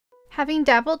Having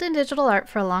dabbled in digital art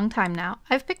for a long time now,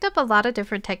 I've picked up a lot of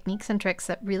different techniques and tricks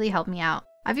that really help me out.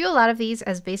 I view a lot of these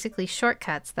as basically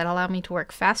shortcuts that allow me to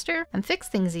work faster and fix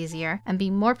things easier and be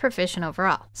more proficient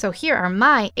overall. So here are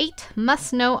my 8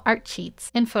 must-know art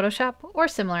cheats in Photoshop or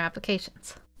similar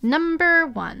applications. Number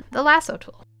 1, the lasso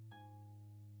tool.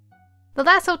 The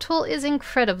lasso tool is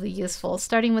incredibly useful,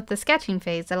 starting with the sketching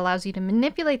phase that allows you to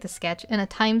manipulate the sketch in a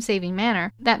time-saving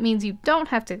manner. That means you don't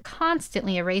have to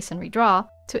constantly erase and redraw,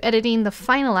 to editing the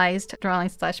finalized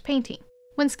drawing/painting.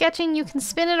 When sketching, you can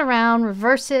spin it around,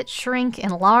 reverse it, shrink,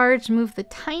 enlarge, move the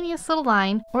tiniest little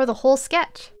line, or the whole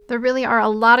sketch. There really are a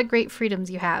lot of great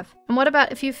freedoms you have. And what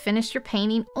about if you've finished your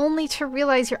painting only to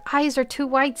realize your eyes are too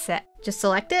wide set? Just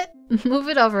select it, move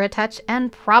it over a touch,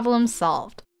 and problem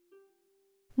solved.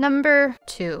 Number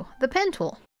 2, the pen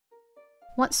tool.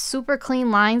 Want super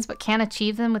clean lines but can't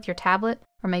achieve them with your tablet?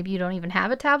 Or maybe you don't even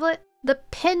have a tablet? The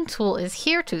pen tool is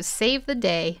here to save the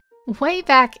day. Way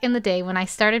back in the day when I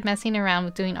started messing around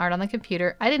with doing art on the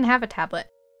computer, I didn't have a tablet.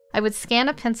 I would scan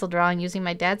a pencil drawing using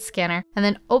my dad's scanner and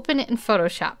then open it in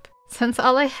Photoshop. Since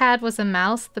all I had was a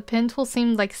mouse, the pen tool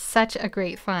seemed like such a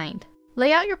great find.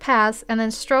 Lay out your paths and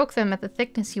then stroke them at the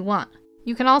thickness you want.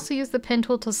 You can also use the pen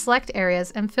tool to select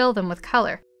areas and fill them with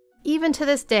color. Even to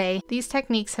this day, these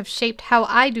techniques have shaped how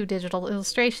I do digital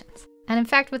illustrations. And in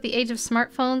fact, with the age of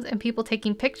smartphones and people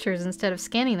taking pictures instead of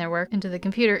scanning their work into the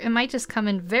computer, it might just come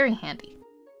in very handy.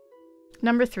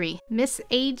 Number 3, Miss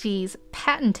AG's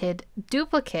patented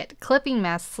duplicate clipping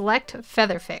mask select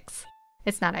feather fix.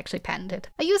 It's not actually patented.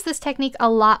 I use this technique a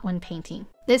lot when painting.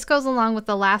 This goes along with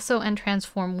the lasso and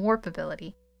transform warp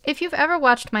ability. If you've ever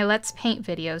watched my Let's Paint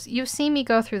videos, you've seen me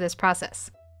go through this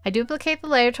process. I duplicate the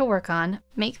layer to work on,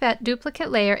 make that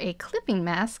duplicate layer a clipping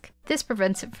mask. This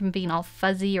prevents it from being all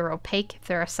fuzzy or opaque if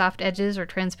there are soft edges or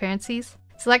transparencies.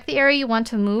 Select the area you want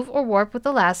to move or warp with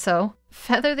the lasso.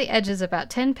 Feather the edges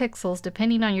about 10 pixels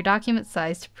depending on your document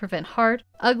size to prevent hard,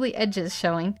 ugly edges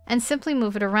showing, and simply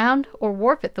move it around or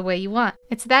warp it the way you want.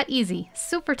 It's that easy,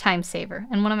 super time saver,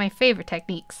 and one of my favorite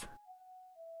techniques.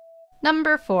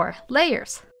 Number 4,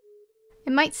 layers.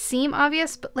 It might seem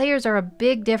obvious, but layers are a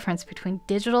big difference between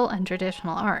digital and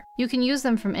traditional art. You can use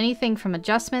them from anything from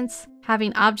adjustments,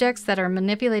 having objects that are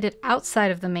manipulated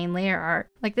outside of the main layer art.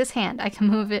 Like this hand, I can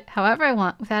move it however I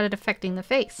want without it affecting the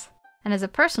face. And as a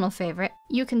personal favorite,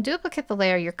 you can duplicate the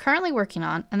layer you're currently working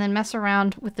on and then mess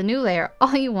around with the new layer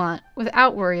all you want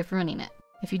without worry of ruining it.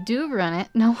 If you do ruin it,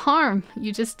 no harm.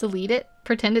 You just delete it,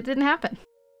 pretend it didn't happen.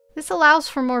 This allows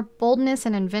for more boldness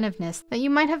and inventiveness that you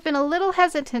might have been a little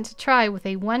hesitant to try with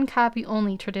a one-copy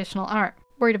only traditional art,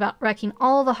 worried about wrecking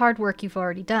all the hard work you've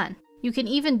already done. You can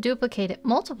even duplicate it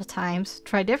multiple times,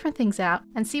 try different things out,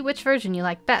 and see which version you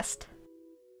like best.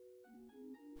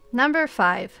 Number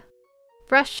 5,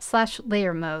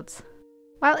 brush/layer modes.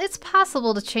 While it's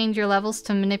possible to change your levels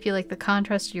to manipulate the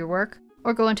contrast of your work,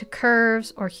 or go into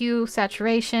curves or hue,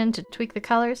 saturation to tweak the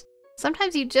colors,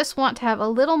 sometimes you just want to have a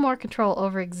little more control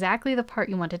over exactly the part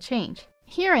you want to change.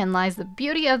 Herein lies the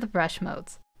beauty of the brush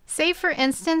modes. Say for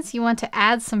instance you want to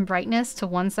add some brightness to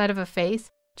one side of a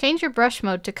face, change your brush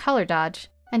mode to color dodge,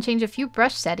 and change a few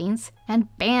brush settings, and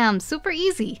bam, super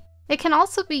easy! It can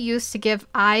also be used to give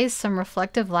eyes some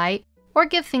reflective light, or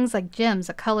give things like gems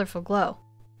a colorful glow.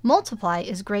 Multiply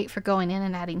is great for going in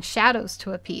and adding shadows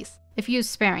to a piece, if used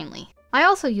sparingly. I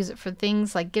also use it for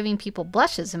things like giving people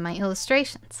blushes in my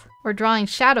illustrations, or drawing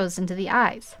shadows into the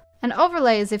eyes. An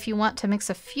overlay is if you want to mix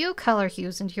a few color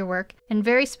hues into your work in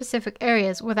very specific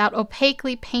areas without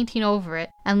opaquely painting over it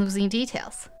and losing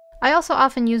details. I also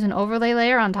often use an overlay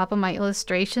layer on top of my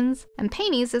illustrations, and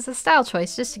paintings is a style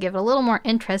choice just to give it a little more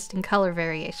interest in color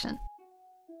variation.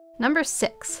 Number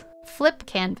 6, flip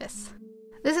canvas.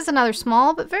 This is another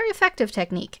small but very effective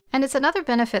technique, and it's another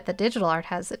benefit that digital art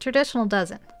has that traditional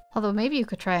doesn't. Although maybe you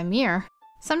could try a mirror.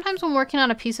 Sometimes when working on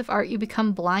a piece of art, you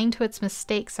become blind to its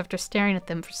mistakes after staring at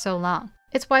them for so long.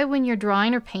 It's why when you're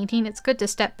drawing or painting, it's good to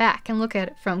step back and look at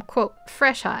it from, quote,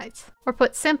 fresh eyes, or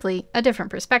put simply, a different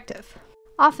perspective.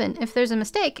 Often, if there's a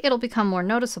mistake, it'll become more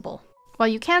noticeable. While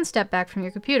you can step back from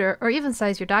your computer, or even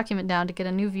size your document down to get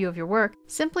a new view of your work,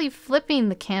 simply flipping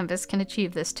the canvas can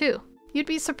achieve this too. You'd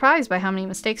be surprised by how many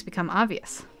mistakes become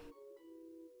obvious.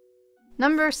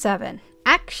 Number 7,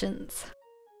 actions.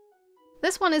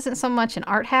 This one isn't so much an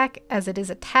art hack as it is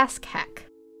a task hack.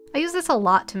 I use this a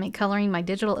lot to make coloring my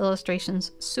digital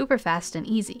illustrations super fast and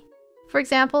easy. For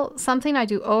example, something I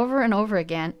do over and over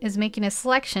again is making a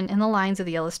selection in the lines of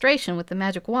the illustration with the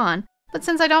magic wand, but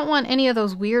since I don't want any of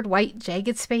those weird white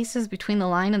jagged spaces between the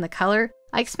line and the color,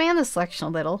 I expand the selection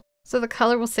a little so the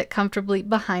color will sit comfortably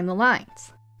behind the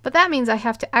lines. But that means I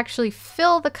have to actually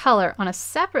fill the color on a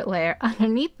separate layer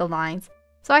underneath the lines,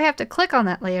 so I have to click on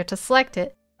that layer to select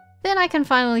it. Then I can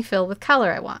finally fill with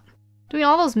color I want. Doing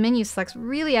all those menu selects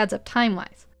really adds up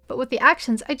time-wise. But with the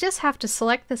actions, I just have to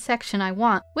select the section I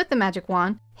want with the magic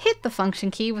wand, hit the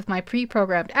function key with my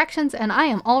pre-programmed actions, and I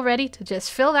am all ready to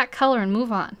just fill that color and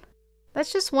move on.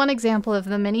 That's just one example of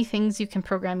the many things you can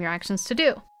program your actions to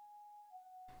do.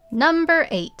 Number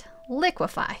 8,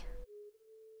 liquify.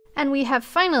 And we have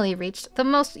finally reached the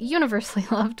most universally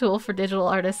loved tool for digital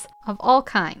artists of all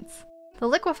kinds. The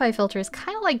liquify filter is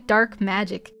kind of like dark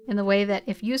magic in the way that,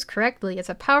 if used correctly, it's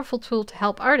a powerful tool to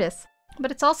help artists,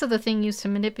 but it's also the thing used to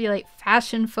manipulate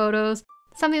fashion photos,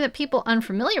 something that people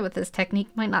unfamiliar with this technique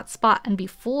might not spot and be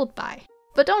fooled by.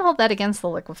 But don't hold that against the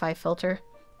liquify filter.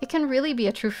 It can really be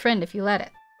a true friend if you let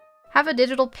it. Have a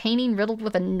digital painting riddled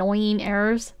with annoying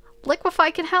errors?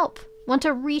 Liquify can help. Want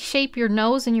to reshape your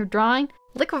nose in your drawing?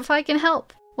 Liquify can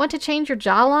help. Want to change your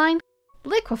jawline?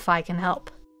 Liquify can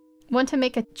help. Want to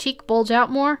make a cheek bulge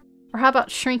out more? Or how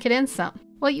about shrink it in some?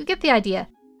 Well, you get the idea.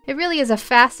 It really is a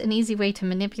fast and easy way to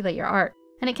manipulate your art,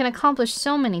 and it can accomplish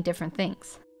so many different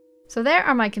things. So there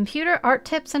are my computer art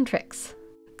tips and tricks.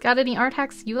 Got any art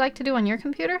hacks you like to do on your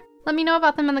computer? Let me know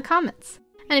about them in the comments.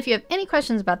 And if you have any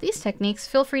questions about these techniques,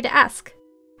 feel free to ask.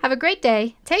 Have a great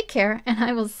day, take care, and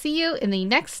I will see you in the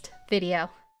next video.